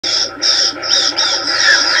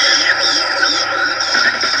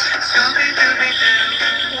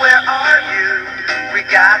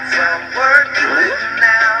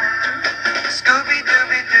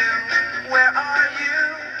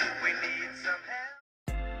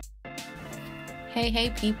Hey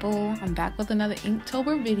people, I'm back with another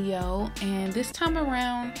Inktober video, and this time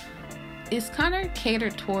around it's kind of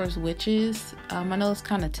catered towards witches. I know it's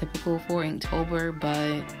kind of typical for Inktober,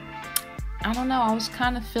 but I don't know, I was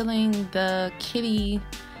kind of feeling the kitty-esque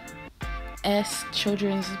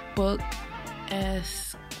children's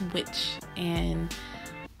book-esque witch, and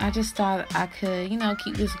I just thought I could,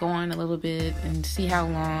 keep this going a little bit and see how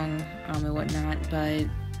long and whatnot, but I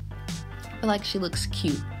feel like she looks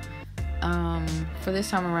cute. For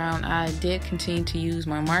this time around, I did continue to use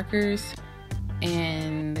my markers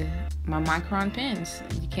and my micron pens.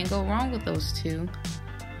 You can't go wrong with those two.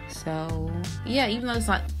 So yeah, even though it's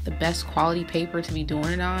not the best quality paper to be doing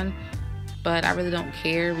it on, but I really don't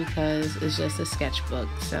care because it's just a sketchbook,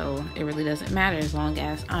 so it really doesn't matter as long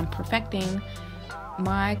as I'm perfecting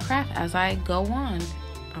my craft as I go on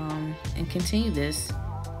and continue this.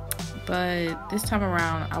 But this time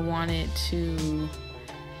around, I wanted to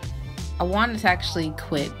actually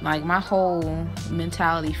quit. Like, my whole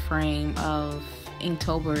mentality frame of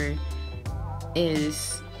Inktober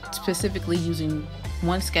is specifically using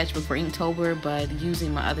one sketchbook for Inktober, but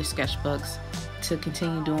using my other sketchbooks to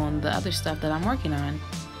continue doing the other stuff that I'm working on.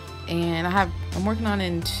 And I'm working on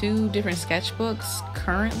in 2 different sketchbooks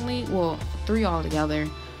currently, well, 3 altogether,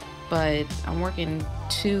 but I'm working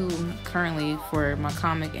 2 currently for my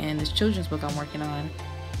comic and this children's book I'm working on.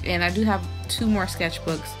 And I do have 2 more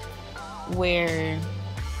sketchbooks where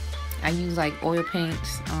I use like oil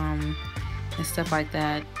paints and stuff like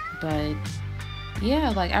that. But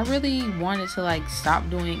yeah, like, I really wanted to like stop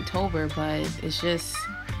doing Inktober, but it's just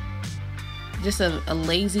a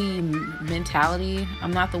lazy mentality.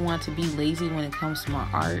 I'm not the one to be lazy when it comes to my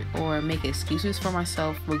art or make excuses for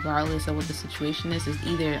myself regardless of what the situation is. It's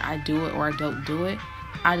either I do it or I don't do it.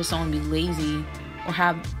 I just don't want to be lazy or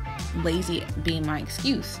have lazy being my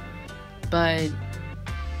excuse. But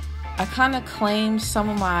I kind of claimed some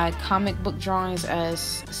of my comic book drawings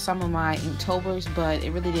as some of my Inktober's, but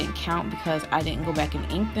it really didn't count because I didn't go back and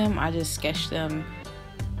ink them. I just sketched them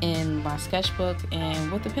in my sketchbook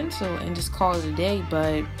and with a pencil and just called it a day.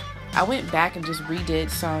 But I went back and just redid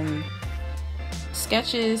some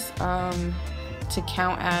sketches to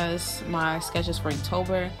count as my sketches for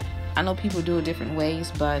Inktober. I know people do it different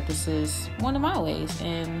ways, but this is one of my ways,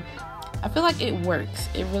 and I feel like it works.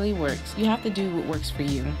 It really works. You have to do what works for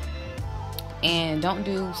you, and don't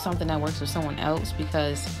do something that works for someone else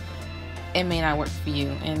because it may not work for you.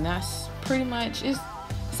 And that's pretty much, it's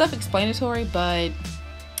self-explanatory, but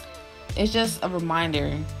it's just a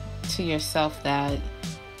reminder to yourself that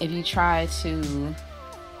if you try to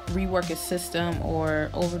rework a system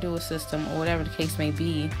or overdo a system or whatever the case may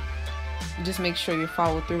be, just make sure you're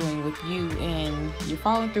following through with you, and you're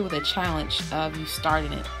following through with a challenge of you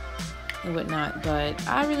starting it and whatnot. But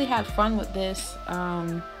I really had fun with this.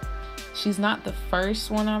 She's not the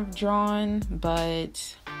first one I've drawn,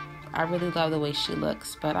 but I really love the way she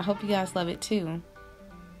looks. But I hope you guys love it too.